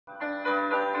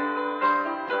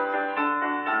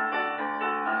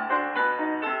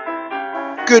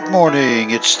Good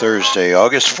morning. It's Thursday,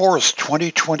 August 4th,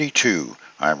 2022.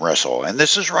 I'm Russell, and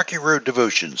this is Rocky Road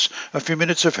Devotions, a few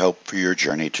minutes of help for your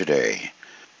journey today.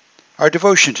 Our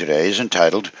devotion today is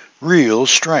entitled Real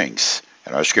Strength,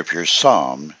 and our scripture is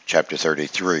Psalm chapter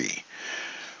 33.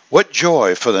 What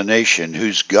joy for the nation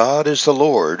whose God is the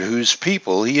Lord, whose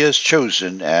people he has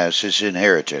chosen as his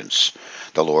inheritance.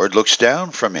 The Lord looks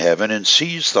down from heaven and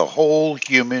sees the whole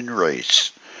human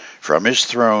race. From his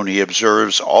throne he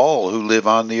observes all who live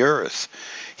on the earth.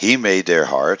 He made their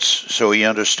hearts, so he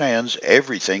understands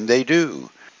everything they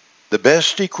do. The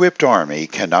best equipped army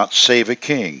cannot save a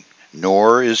king,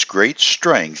 nor is great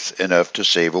strength enough to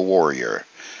save a warrior.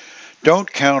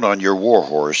 Don't count on your war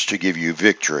horse to give you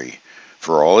victory.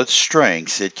 For all its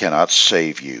strength, it cannot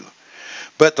save you.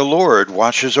 But the Lord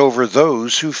watches over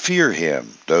those who fear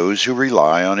him, those who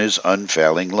rely on his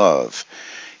unfailing love.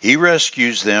 He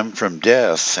rescues them from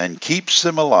death and keeps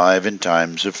them alive in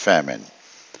times of famine.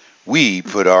 We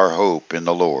put our hope in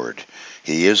the Lord.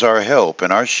 He is our help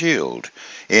and our shield.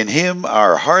 In him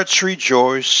our hearts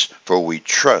rejoice, for we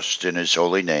trust in his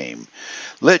holy name.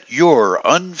 Let your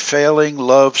unfailing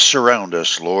love surround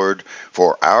us, Lord,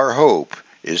 for our hope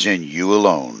is in you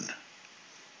alone.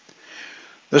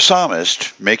 The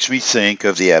Psalmist makes me think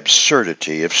of the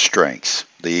absurdity of strength,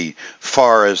 the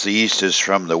far as the east is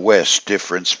from the west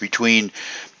difference between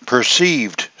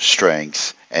perceived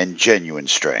strength and genuine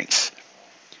strength.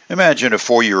 Imagine a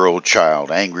 4-year-old child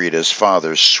angry at his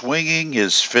father swinging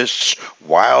his fists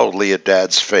wildly at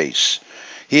Dad's face.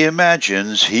 He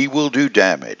imagines he will do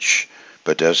damage,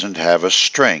 but doesn't have a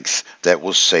strength that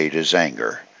will sate his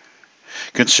anger.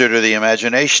 Consider the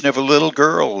imagination of a little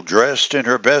girl dressed in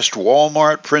her best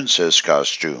Walmart princess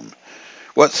costume.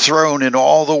 What throne in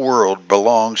all the world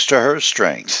belongs to her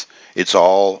strength? It's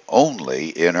all only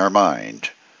in her mind.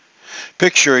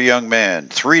 Picture a young man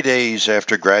 3 days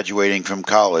after graduating from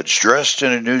college, dressed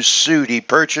in a new suit he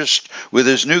purchased with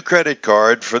his new credit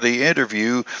card for the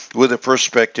interview with a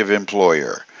prospective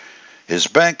employer. His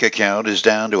bank account is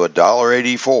down to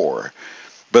 $1.84.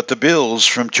 But the bills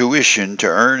from tuition to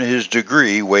earn his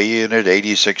degree weigh in at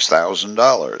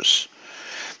 $86,000.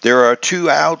 There are 2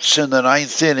 outs in the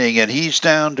 9th inning, and he's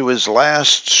down to his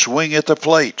last swing at the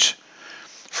plate.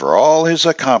 For all his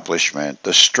accomplishment,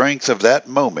 the strength of that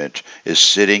moment is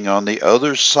sitting on the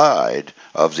other side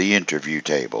of the interview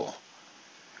table.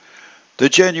 The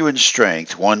genuine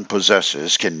strength one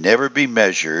possesses can never be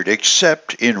measured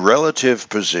except in relative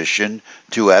position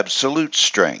to absolute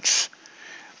strength.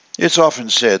 It's often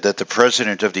said that the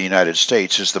President of the United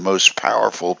States is the most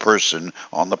powerful person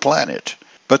on the planet.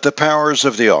 But the powers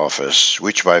of the office,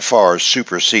 which by far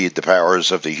supersede the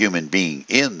powers of the human being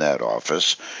in that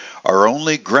office, are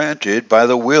only granted by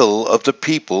the will of the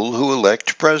people who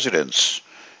elect presidents.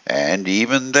 And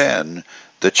even then,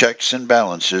 the checks and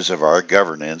balances of our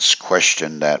governance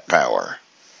question that power.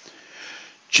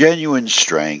 Genuine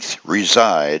strength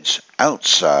resides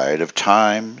outside of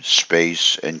time,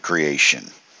 space, and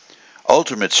creation.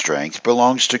 Ultimate strength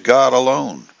belongs to God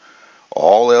alone.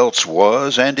 All else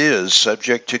was and is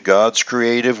subject to God's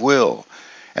creative will,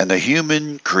 and the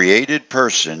human created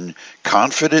person,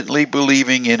 confidently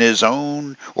believing in his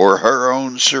own or her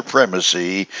own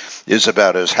supremacy, is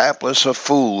about as hapless a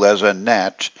fool as a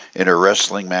gnat in a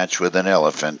wrestling match with an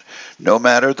elephant, no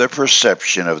matter the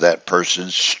perception of that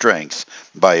person's strength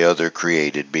by other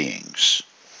created beings.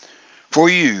 For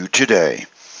you today,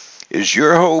 is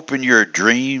your hope in your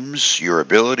dreams, your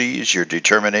abilities, your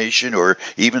determination, or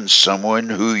even someone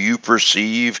who you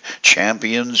perceive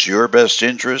champions your best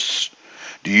interests?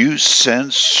 Do you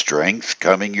sense strength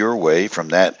coming your way from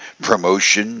that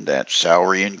promotion, that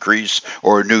salary increase,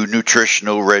 or new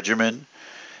nutritional regimen?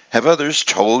 Have others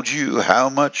told you how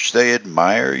much they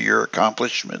admire your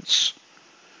accomplishments?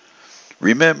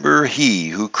 Remember he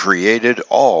who created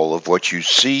all of what you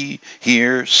see,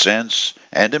 hear, sense,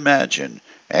 and imagine,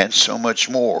 and so much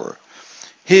more.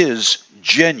 His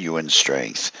genuine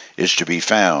strength is to be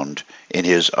found in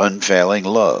his unfailing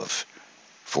love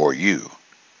for you.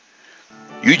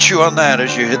 You chew on that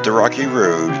as you hit the rocky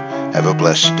road. Have a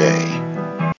blessed day.